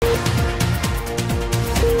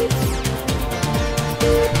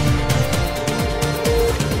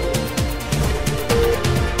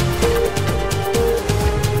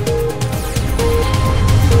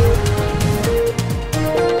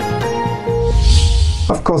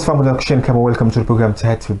course, family action, come welcome to the program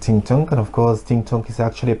Chat with Ting Tong. And of course, Ting Tong is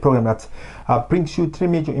actually a program that brings you three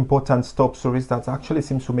major important top stories that actually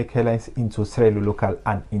seems to make headlines into Sierra Leone local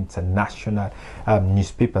and international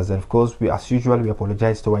newspapers. And of course, as usual, we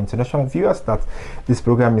apologize to our international viewers that this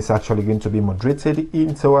program is actually going to be moderated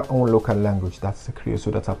into our own local language, that's the Creole,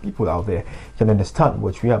 so that our people out there can understand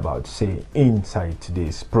what we are about to say inside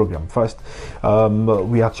today's program. First,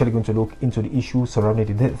 we're actually going to look into the issue surrounding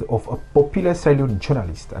the death of a popular Sierra Leone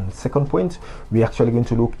journalist. And second point, we're actually going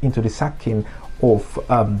to look into the sacking of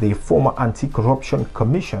the former anti-corruption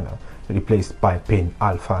commissioner replaced by Pen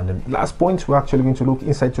Alpha. And the last point we're actually going to look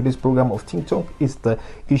inside today's program of Ting Tong is the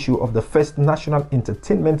issue of the first National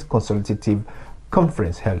Entertainment Consultative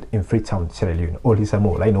Conference held in Freetown, Sierra Leone. All this and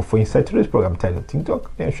more I know for inside today's program titled Ting Tong.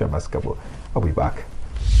 I'll be back.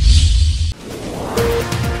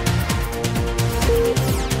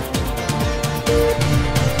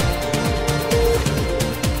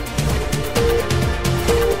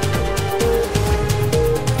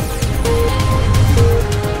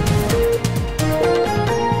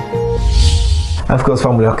 Of course,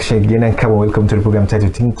 family again and come welcome to the program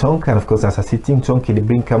titled Ting Tong. And of course, as I say Ting Tong, they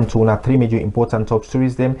bring come to una three major important top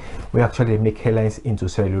stories. Then we actually make headlines into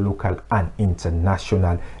Sierra Leone local and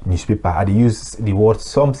international newspaper. I use the word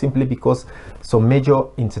some simply because some major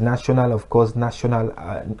international, of course, national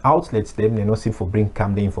outlets them they not seem for bring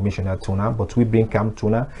come the information at tuna, but we bring come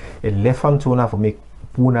tuna a left hand tuna for make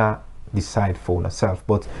puna decide for ourselves.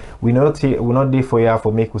 But we're not there for you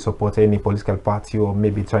for make we support any political party or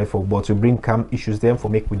maybe try for, but we bring come issues them for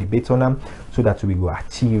make we debate on them so that we will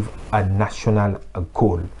achieve a national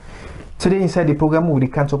goal. Today inside the program we will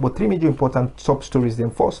count about three major important top stories.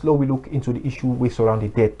 Then first we look into the issue we surround the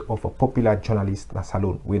death of a popular journalist na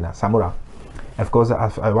Salone winner Samura. Of course,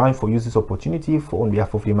 I want to use this opportunity for on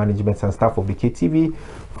behalf of the management and staff of the KTV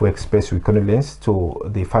for express condolence to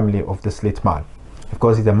the family of the late man. Of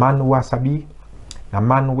course, he's a man who has a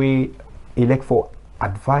man we elect for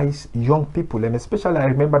advise young people, and especially I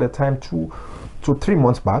remember the time 2 to 3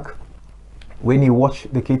 months back when he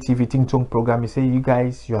watched the KTV Ting Tong program. He said, "You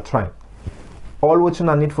guys, you are trying. All what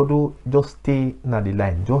you need for do, just stay na the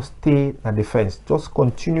line, just stay na the fence, just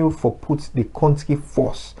continue for put the country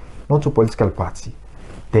first, not to political party."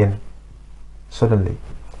 Then suddenly,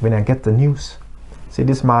 when I get the news, say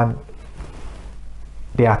this man,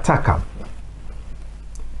 they attack him.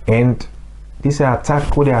 And this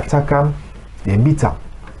attack, who they attack him, they beat him.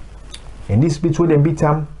 And this beat where they beat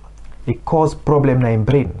him, it cause problem in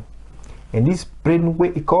brain. And this brain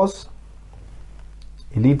where it cause,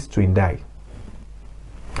 it leads to him die.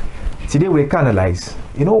 Today we can analyze.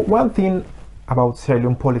 You know, one thing about Sierra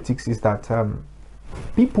Leone politics is that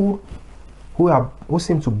people who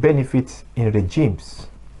seem to benefit in regimes,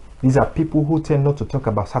 these are people who tend not to talk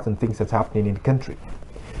about certain things that are happening in the country.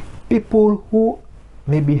 People who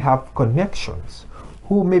maybe have connections,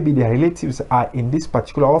 who maybe their relatives are in these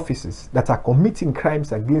particular offices that are committing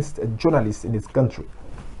crimes against journalists in this country.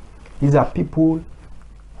 These are people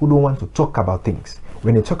who don't want to talk about things.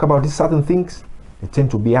 When they talk about these certain things, they tend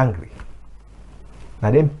to be angry. Now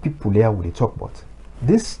then people there will they talk about.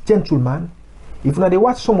 This gentleman, if now they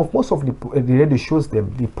watch most of the radio shows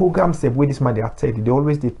them, the programs them where this man they are said,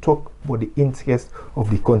 they talk about the interest of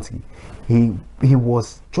the country. He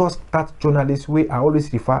was just that journalist where I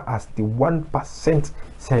always refer as the 1%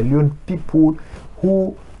 Sierra Leone people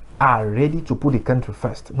who are ready to put the country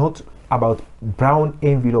first, not about brown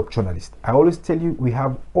envelope journalists. I always tell you we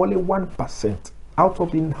have only 1% out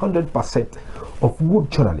of the 100% of good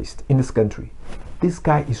journalists in this country. This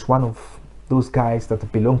guy is one of those guys that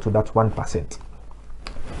belong to that 1%.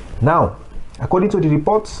 Now, according to the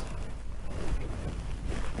reports,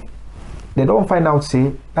 they don't find out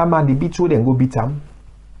say that man the beat then go beat him.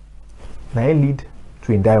 Now he lead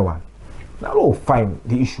to in die one. Now we'll find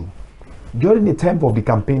the issue. During the time of the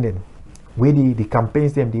campaigning, where the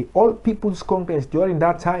campaigns them, the All People's Congress during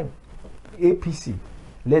that time, APC,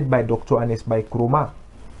 led by Dr. Anes by Kroma,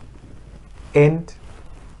 and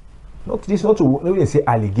not to say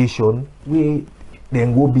allegation where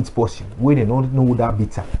then go beat person, where they don't know that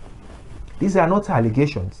beater. These are not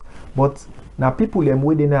allegations, but now people them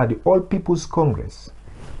waiting at the All People's Congress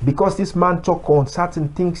because this man talk on certain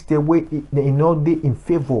things they not they in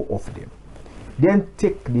favor of them. Then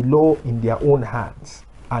take the law in their own hands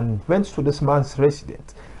and went to this man's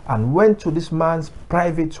residence and went to this man's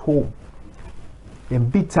private home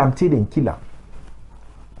and beat him till and kill him.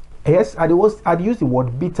 Yes, I'd use the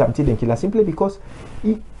word beat him till and kill him simply because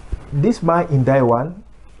this man in Taiwan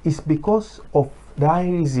is because of that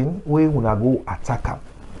reason where we go attack him.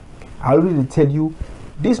 I already tell you,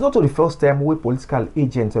 this is not the first time where political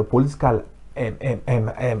agents or political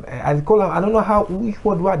I call them, I don't know how, which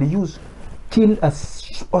word they use, kill a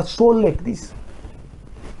soul like this.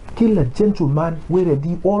 Kill a gentleman where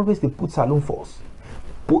they always they put saloon force.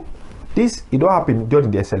 But this, it don't happen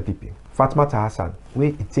during the SLPP. Fatmata Hassan, where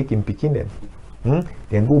it take him picking them.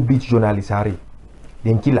 Then go beat journalist Harry.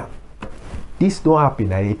 Then kill him. This don't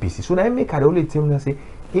happen at APC. So now I make a only tell them say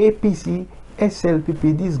APC,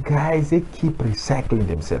 SLPP, these guys they keep recycling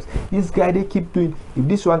themselves. These guys they keep doing, if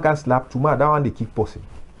this one can slap tomorrow, that one they keep posting.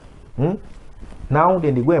 Now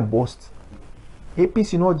then they go and boast.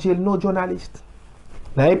 APC no jail, no journalist.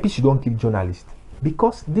 Now APC don't kill journalists.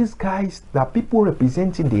 Because these guys, the people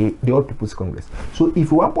representing the All People's Congress. So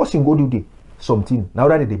if one person go do something, now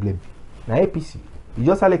that they blame. Now APC, you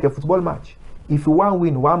just like a football match. If you want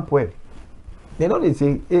win 1 point, they don't they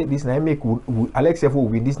say, hey, this now make Alex F will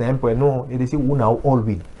win this 9 point. No, they say we now all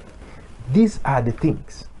win. These are the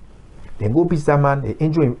things. They go beat that man, they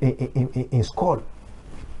injure him in skull.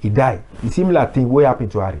 He died. The similar thing what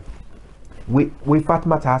happened to Harry. We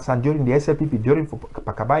Fatma Hassan during the SLPP during for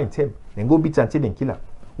Kabba in term, then go beat until then kill her.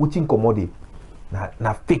 Which incommode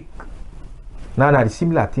na fake. Now the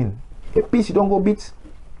similar thing. A piece you don't go beat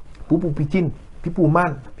people picking, people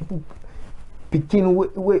man, people picking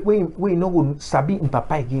we no go sabi in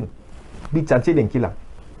papa again. Beat until then kill her.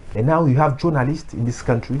 And now you have journalists in this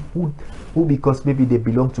country who because maybe they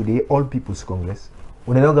belong to the All People's Congress,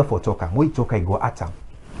 when they don't go for talker, we talker go at them.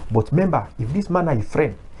 But remember, if this man are your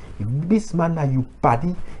friend, if this man are you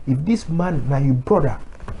buddy, if this man are you brother,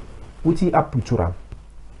 what he happen to them?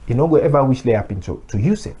 You know, ever wish they happen to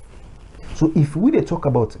you, sir. So if we they talk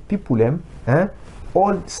about people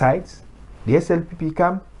all sides, the SLPP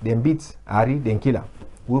come, then beat Ari, then kill him.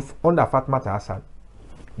 With under Fatma Hassan.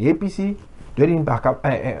 The APC during backup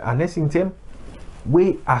announcing them,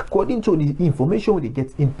 we according to the information we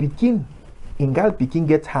get in Peking, in Gal Peking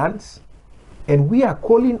get hands. And we are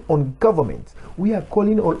calling on government, we are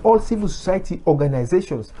calling on all civil society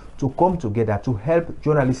organizations to come together to help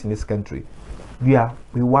journalists in this country. We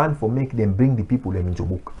want to make them bring the people them into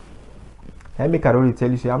book. I make I already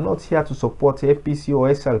tell you, say, I'm not here to support APC or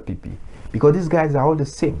SLPP because these guys are all the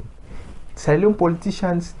same. Sierra Leone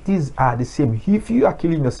politicians, these are the same. If you are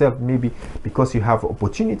killing yourself, maybe because you have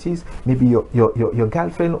opportunities, maybe your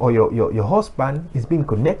girlfriend or your husband is being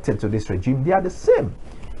connected to this regime, they are the same.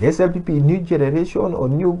 The SLPP, new generation or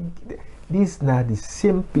new, these are the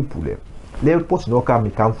same people. Let post no come,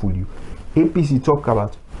 can't fool you. APC talk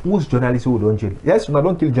about who's journalists who don't jail. Yes, no,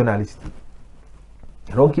 don't kill journalists.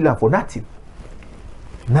 Don't kill them for nothing.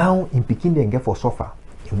 Now in Peking they get for suffer,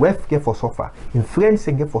 in West get for suffer, in France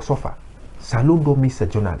they get for suffer. Salon don't miss a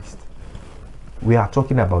journalist. We are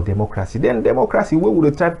talking about democracy. Then democracy, where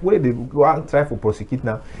would they try? Where they go and try for prosecute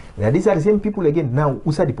now? Now these are the same people again. Now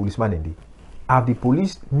who's the policeman in there? Have the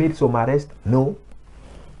police made some arrest? No.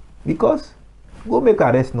 Because go make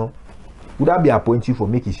arrest no. Would that be appointed for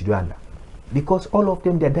making Shidwanda? Because all of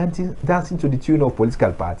them they're dancing to the tune of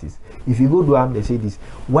political parties. If you go to them, they say this.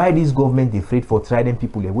 Why this government afraid for trying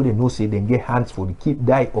people? They wouldn't know say they get hands for the keep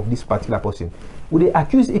die of this particular person. Would they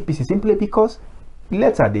accuse APC simply because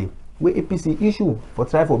later day where APC issue for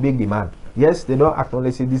try for big demand? Yes, they don't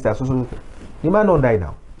acknowledge this as also the man don't die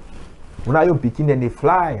now. When I am picking and they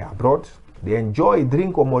fly abroad. They enjoy,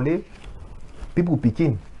 drink or mole. People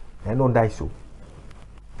picking and don't die so.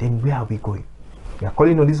 Then where are we going? We are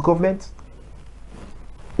calling on this government.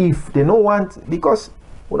 If they don't want, because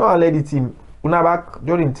we don't let the team, we are back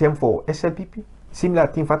during time for SLPP. Similar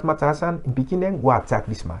thing, Fatma Hassan in Peking, then go attack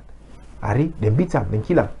this man. Ari, then beat him, then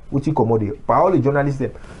kill him. Which you commode. By all the journalists,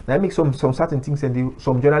 them. Now make some certain things, and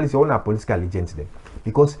some journalists all are political agents them.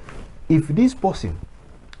 Because if this person,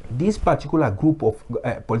 this particular group of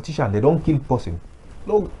politicians, they don't kill person.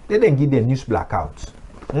 No, they didn't give them news blackouts.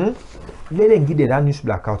 Let them give them that news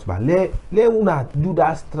blackouts, but let una do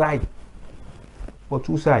that strike. For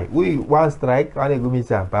two sides, we one strike, and they go meet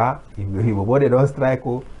some pa. If they don't strike,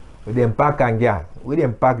 we then pack and get. We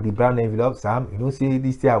then pack the brown envelope. Sam, you know, say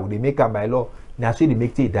this year they make them by law. Now so they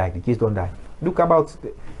make it die. The case don't die. Look about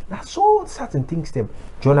now so certain things. Them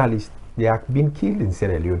journalists. They have been killed in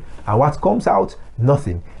Sierra Leone. And what comes out?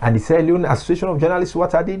 Nothing. And the Sierra Leone Association of Journalists,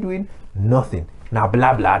 what are they doing? Nothing. Now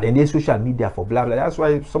blah blah. Then there's social media for blah blah. That's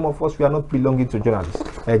why some of us, we are not belonging to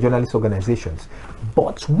journalist organizations.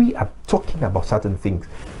 But we are talking about certain things.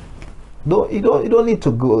 No, you don't need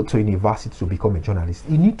to go to university to become a journalist.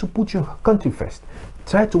 You need to put your country first.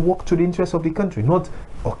 Try to work to the interests of the country. Not,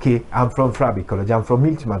 okay, I'm from Frabi College, I'm from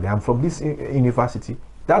Miltimag, I'm from this university.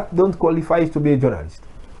 That don't qualify you to be a journalist.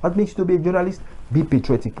 What makes you to be a journalist? Be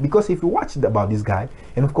patriotic. Because if you watch about this guy,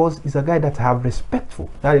 and of course, he's a guy that have respect for.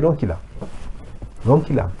 Now they don't kill him. Don't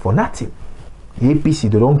kill him for nothing.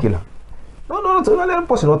 APC, they don't kill her. No, let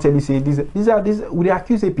person not tell you say these we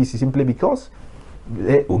accuse APC simply because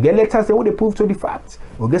we get letters they would prove to the facts.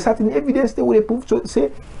 We get certain evidence they would prove to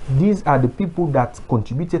say these are the people that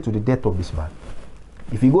contributed to the death of this man.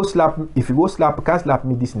 If you go slap, can't slap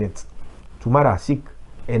me this net tomorrow sick,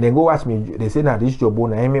 and then go watch me. They say now this job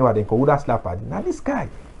on I then go that slap at now this guy.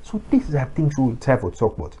 So these are things we try to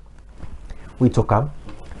talk about. We talk them.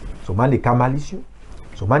 So man they come malicious.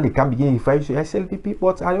 So man they can begin if I say SLPP,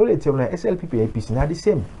 but I already tell you SLPP and APC not the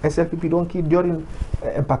same. SLPP don't kill during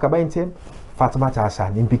Kabba in time. Fatma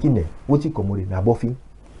Hassan in Pekin. What it come on na buffing.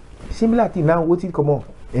 Similar thing now. What it come on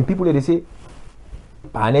and people they say,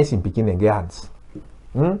 partners in Pekin and get hands.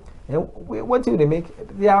 And what do they make?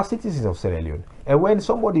 They are citizens of Sierra Leone. And when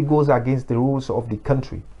somebody goes against the rules of the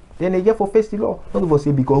country, then they get for face the law. Not for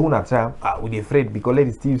say because who not time we afraid because let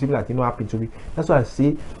it still similar thing not happen to me. That's why I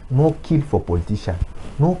say no kill for politician,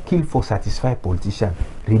 no kill for satisfied politician.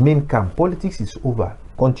 Remain calm. Politics is over.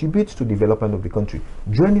 Contribute to development of the country.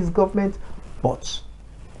 Join this government, but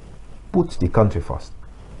put the country first.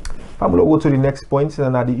 I'm going to go to the next point,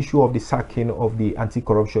 and the issue of the sacking of the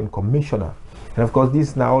anti-corruption commissioner. And of course,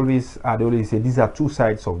 this now always they always say these are two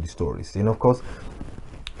sides of the stories. And of course,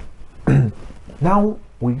 now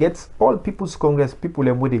we get all People's Congress people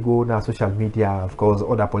and where they go now social media, of course,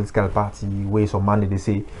 other political party ways of money they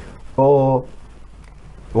say, oh,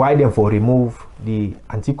 why them for remove the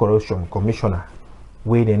anti-corruption commissioner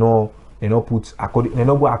where they know put according they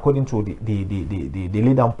not go according to the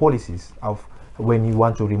lay down policies of when you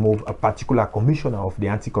want to remove a particular commissioner of the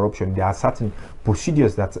anti-corruption. There are certain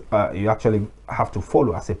procedures that you actually have to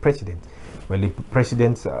follow as a president. Well, the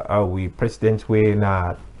president when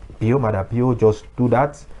Madam Pio just do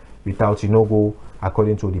that without go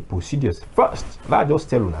according to the procedures. First, I just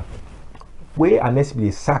tell you now, where unless we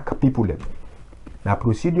sack people them. Now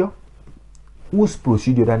procedure, whose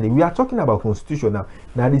procedure? And we are talking about constitution now.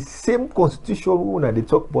 Now the same constitution when they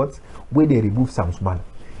talk about where they remove Samura.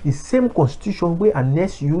 The same constitution where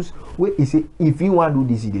unless use where he say if you want to do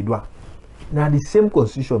this, they do. Now the same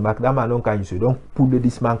constitution back that man don't can you say don't pull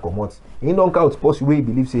this man come out. He don't count post where he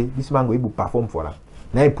believes say this man will able to perform for him.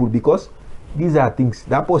 Now he pull because these are things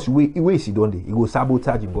that post way he don't he go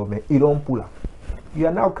sabotage in government. He don't pull up. You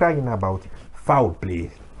are now crying about foul play.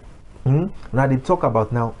 Now they talk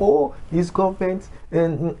about now, oh, this government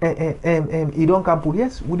he don't come pull.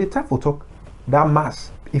 Yes, we the type for talk that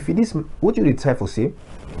mass. If it is what you the type for say,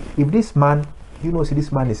 if this man, see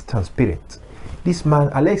this man is transparent. This man,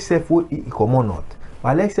 Alex Sefo he come on not.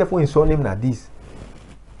 Alex Sefo in son him na this.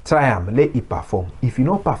 Try him, let it perform. If you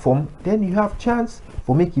don't perform, then you have chance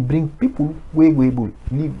for make you bring people way able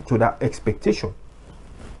live to that expectation.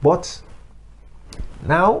 But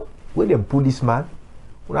now when them pull this man,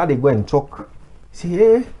 now they go and talk. See,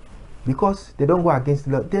 hey, because they don't go against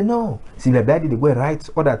the law. They know. See, the daddy they go and write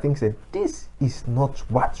other things. And this is not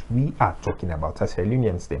what we are talking about as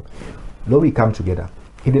Unions. Them. Now we come together.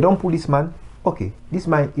 If they don't pull this man, okay, this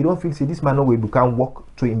man, you don't feel say this man no way can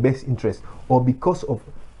work to in best interest or because of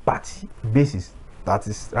party basis. That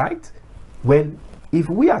is right. Well, if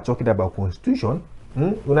we are talking about constitution,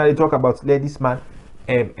 when they talk about let this man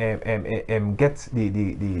get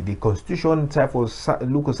the constitution type of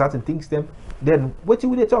look at certain things then what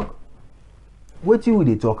will they talk? What will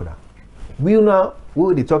they talk now? We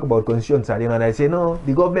will they talk about constitution side and I say no,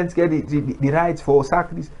 the government get the rights for sack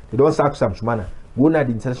this. They don't sack Samura. Go na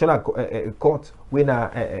the international court when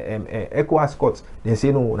ECOWAS court they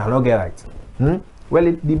say no, not get right. Well,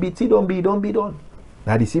 the BT don't be done.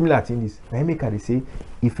 Now the similar thing is now make they say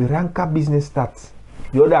if a ranker business starts,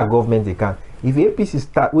 the other government they can. If APC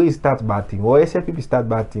start bad thing or SLPP start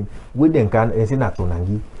bad thing, we then can and say na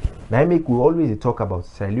tonangi. Now make we always talk about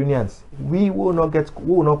Sierra Leoneans. We will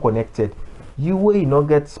not connected. You will not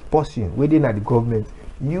get person within the government.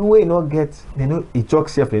 You will not get it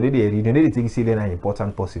talks self they think say they're an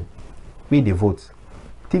important person. We the vote.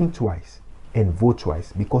 Think twice and vote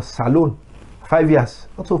twice because Salon 5 years,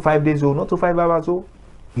 not so 5 days old, not so 5 hours old,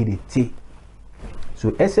 it is take.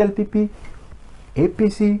 So SLPP,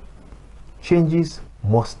 APC changes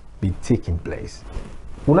must be taking place.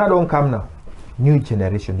 Una don't come now. New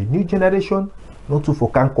generation. The new generation not to for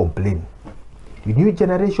can complain. The new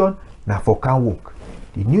generation now for can work.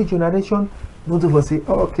 The new generation not to for say,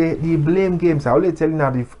 oh, okay, the blame games. I always tell you now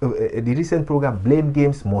the recent program, blame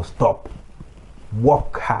games must stop.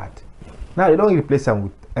 Work hard. Now they don't replace them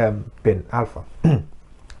with Ben Alpha.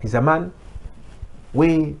 He's a man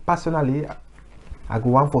we personally I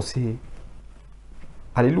go on for say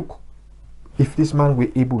I look if this man were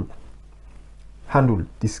able handle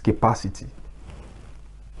this capacity.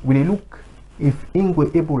 We look if in were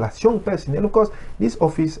able as young person, and of course this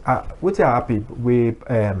office which are happy with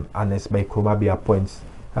Ernest by Kromah appoints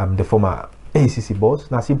the former ACC boss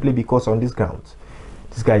now simply because on this grounds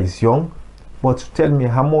this guy is young. But tell me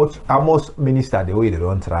how much minister the way they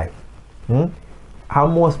don't try, how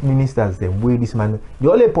much ministers the way this man,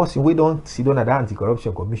 the only person we don't sit on at the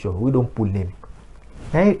anti-corruption commission, we don't pull name.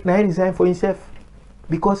 Now he resigned for himself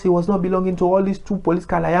because he was not belonging to all these two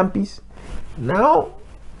political MPs. Now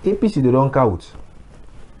APC they don't count.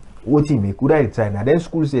 What he make? Could I resign? And then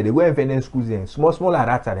schools say they go and find schools then small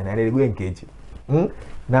rata and they go engage.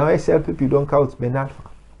 Now SLPP don't count Ben Alpha.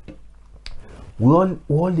 We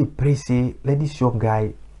all the praise say let this young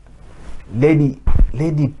guy, let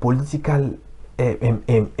the political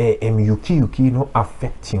UK not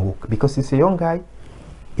affect him work because he's a young guy.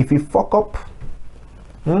 If he fuck up,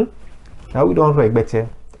 now we don't write better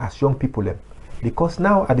as young people because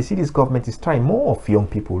now at the city's government is trying more of young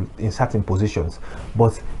people in certain positions,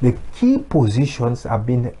 but the key positions have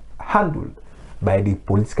been handled by the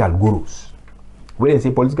political gurus. When they say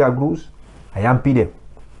political gurus, I am them.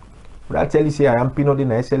 But I tell you, say I am not in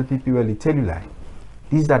the SLPP, well, they tell you like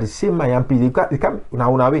these are the same IMP. They can't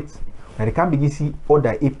now wait. And they can't begin to see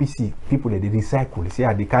other APC people that they recycle. They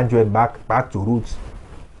say they can't join back to roots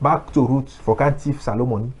for can't thief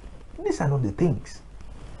Salomon. These are not the things.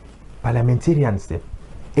 Parliamentarians them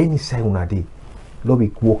any side on a day,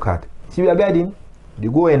 lobby work hard. See we are guiding, they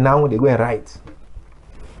go and now they go and write.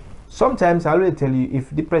 Sometimes I always tell you if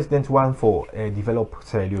the president wants for develop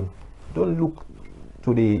Sierra Leone, don't look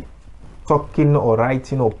to the talking or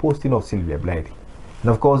writing or posting of Sylvia Blythe. And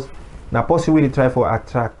of course, now possibly try for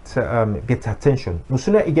attract get attention. No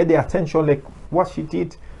sooner you get the attention like what she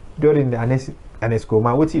did during the Anes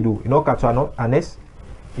Coma, what he do? You know, Katuano Anes,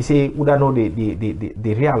 he say would I know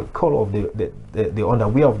the real call of the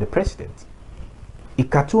underwear of the president.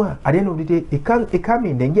 Ikatua at the end of the day, he come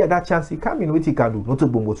in, then get that chance, he come in what he can do, not to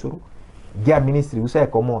Bombosuru, get ministry, we say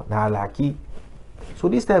come on, now lucky. So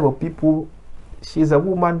this type of people, she's a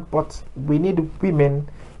woman, but we need women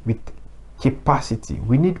with capacity.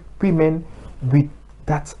 We need women with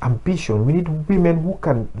that ambition. We need women who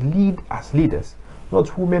can lead as leaders,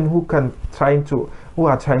 not women who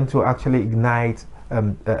are trying to actually ignite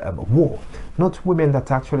war, not women that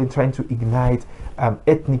are actually trying to ignite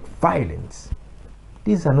ethnic violence.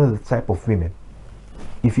 These are not the type of women.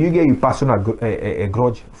 If you get your personal a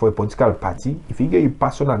grudge for a political party, if you get your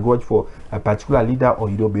personal grudge for a particular leader, or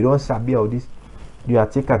you don't sabi all this, you are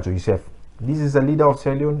taken to yourself. This is a leader of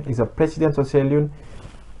Sierra Leone, is a president of Sierra Leone.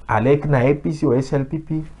 I like na APC or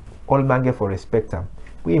SLPP, all man get for respect them.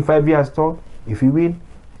 We in 5 years tall, if you win,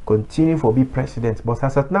 continue for be president. But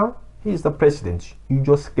as at now, he is the president. You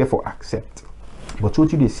just get for accept. But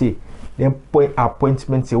what you they say, then point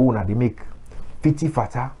appointments they make 50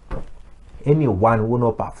 fata. Anyone will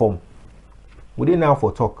not perform. We didn't now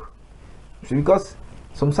for talk. So because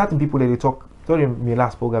some certain people that they talk during my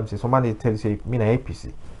last program say somebody tell you say me na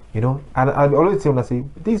APC. You know, and I always tell them say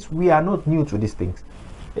this we are not new to these things.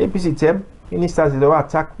 APC term ministers they don't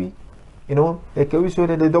attack me, you know, like we show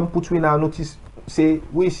that they don't put we in our notice say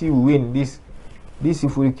we see we win this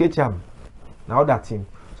if we catch them now that team.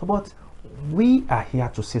 So but we are here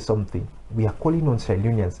to say something. We are calling on Sierra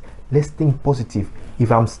Leoneans. Let's think positive.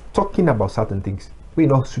 If I'm talking about certain things, we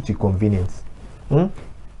not suit your convenience. When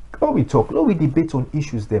we talk, when we debate on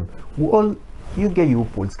issues, them we all you get your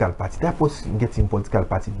political party. That person getting political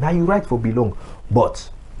party. Now you right for belong, but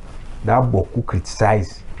that boku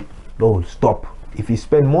criticize. Don't stop. If you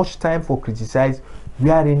spend much time for criticize,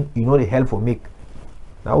 wherein you know the hell for make.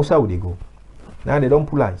 Now how would they go? Now they don't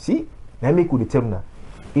pull out. See, now make with the term now.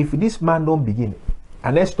 If this man don't begin,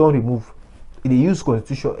 and let's don't remove. They use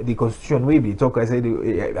the constitution way they talk. I say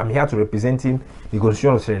I'm here to representing the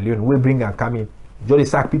constitution of Sierra Leone. We bring and come in.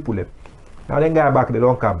 Just sack people left. Now then guy back they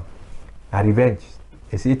don't come. A revenge.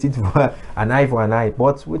 They say it for an eye for an eye.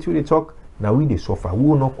 But what will they talk? Now we they suffer. We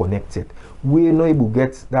will not connected. We are not able to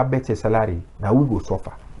get that better salary. Now we go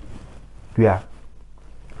suffer. Yeah.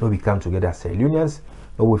 Now we come together as Sierra Leoneans.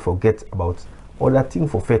 Now we forget about other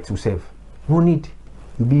things for faith to serve. No need.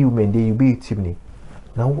 You be human day, you be chimney.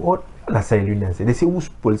 Now what? Sierra Leoneans, they say whose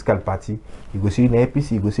political party, you go see in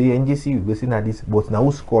APC, you go see NGC, you go see na this, but now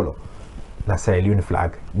whose color? Na Sierra Leone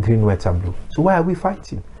flag, green, white, and blue. So why are we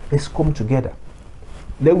fighting? Let's come together.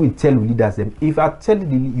 Let we tell leaders them. If I tell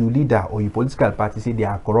you leader or your political party say they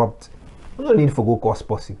are corrupt, you don't need for go cause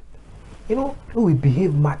person. You know, we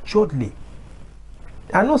behave maturely.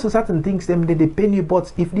 I know certain things them they pain you,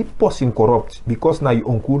 but if the person corrupt because now you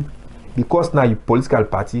uncle, because now your political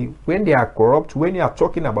party, when they are corrupt, when you are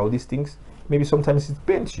talking about these things, maybe sometimes it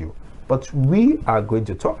pains you. But we are going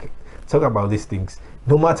to talk about these things,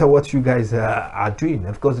 no matter what you guys are doing.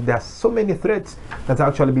 Of course, there are so many threats that have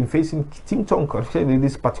actually been facing Ting Tong in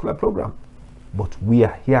this particular program, but we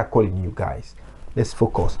are here calling you guys. Let's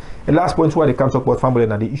focus. And last point where they can talk about family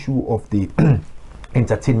and the issue of the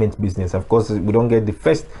entertainment business. Of course, we don't get the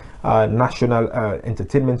first national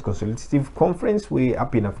entertainment consultative conference way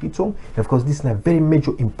up in Afriton. Of course, this is a very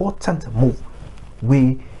major important move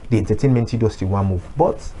where the entertainment industry one move.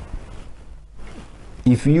 But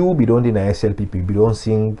if you be don't in a SLPP, if you don't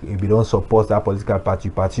sing, if you don't support that political party,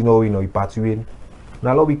 you know, you party win.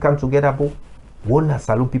 Now we come together, but one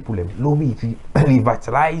salon people we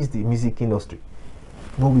revitalize the music industry.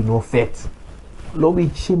 No we no fete. We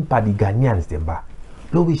shame pa the Ghanaians them ba.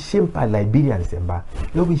 We shame pa Liberians them ba.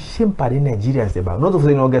 We shame pa the Nigerians them ba. Not of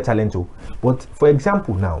they not get talent too. But for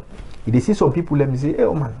example now, if they see some people let me say, hey,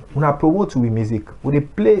 oh man, when I promote with music, would they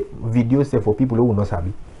play videos there for people who will not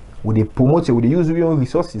sabi? Would they promote it? Would they use your own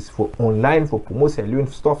resources for online for promote Sierra Leone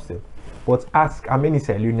stuff there? But ask how many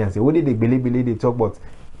Sierra Leoneans what did they believe they talk about?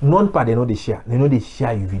 None part they know they share. They know they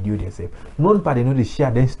share your video themselves. None part they know they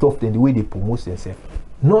share then stuff then the way they promote themselves.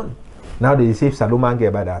 None. Now they say Salomon get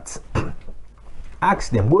about that.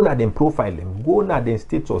 Ask them, go na them profile them, go na them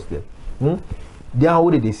status them. They are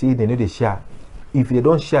what they say they know they share. If they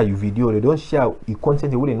don't share your video, they don't share your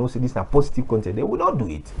content, they wouldn't know say this is a positive content, they will not do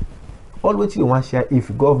it. Always you want to share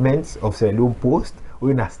if governments of Sierra Leone post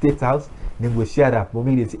or in a state house, then go share that. But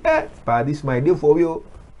they say, but this my day for you.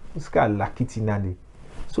 It's kind of like it in.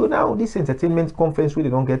 So now this entertainment conference where they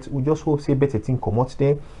don't get, we just hope say better thing come out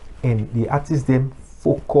there and the artists them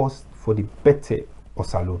focus for the better or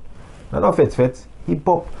salon. Now not fet hip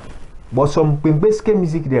hop, but some basic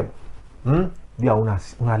music them. They are una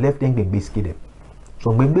left them basic them.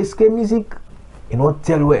 Some basic music, you know,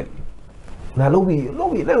 tell well. Now let me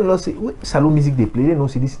say salon music they play, they know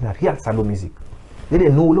see this is a real salon music. They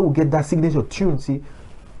don't know we get that signature tune, see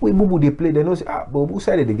we boo they play, they know say but who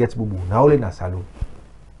side they get boo now only na salon.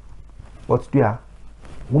 But yeah,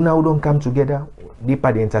 who now don't come together,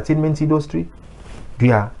 deeper the entertainment industry.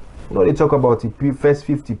 Yeah, you know they talk about the first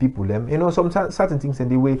 50 people them. You know some certain things in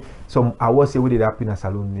the way some awards say we did happen in a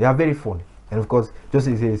salon. They are very funny, and of course just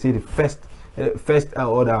as they say the first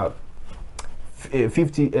or the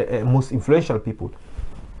 50 most influential people.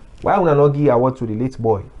 Why would I not give award to the late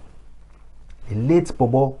boy? The late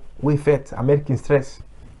Bobo we fed American stress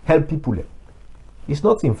help people. It's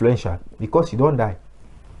not influential because he don't die.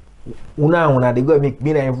 Una they go make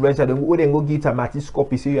me an influential, then go get a Martis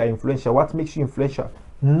copy say you are influential. What makes you influential?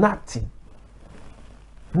 Nothing.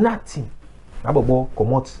 Abobo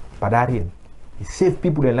come out padarin. He save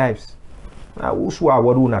people their lives. Now who's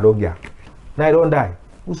what una don't get? Now I don't die.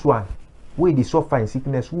 Who's one? Where they suffer in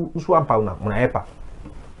sickness? Who's one pound una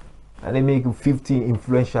and they make 50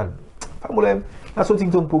 influential. That's what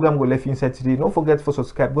TikTok program go left inside today. Don't forget to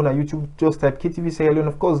subscribe. Go na YouTube, just type KTV Sierra Leone.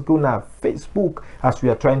 Of course, go na Facebook as we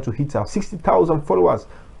are trying to hit our 60,000 followers.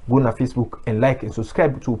 Go na Facebook and like and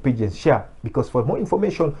subscribe to our page and share. Because for more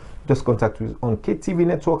information, just contact us on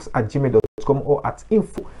ktvnetworks@gmail.com or at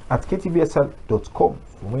info@ktvsl.com.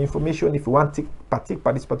 For more information, if you want to partake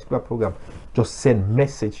by this particular program, just send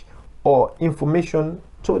message or information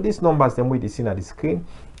to these numbers then we see at the screen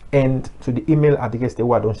and to the email address they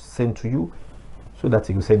want to send to you so that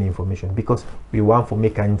you send information, because we want to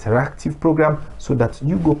make an interactive program so that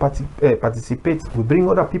you go participate. We bring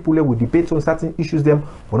other people there, we debate on certain issues them,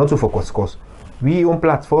 but not to focus course. We on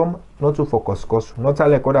platform not to focus course, not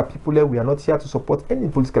like other people there. We are not here to support any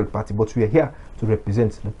political party, but we are here to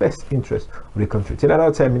represent the best interest of the country. Till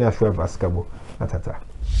another time, Mina Shua Vaskabo. Natata.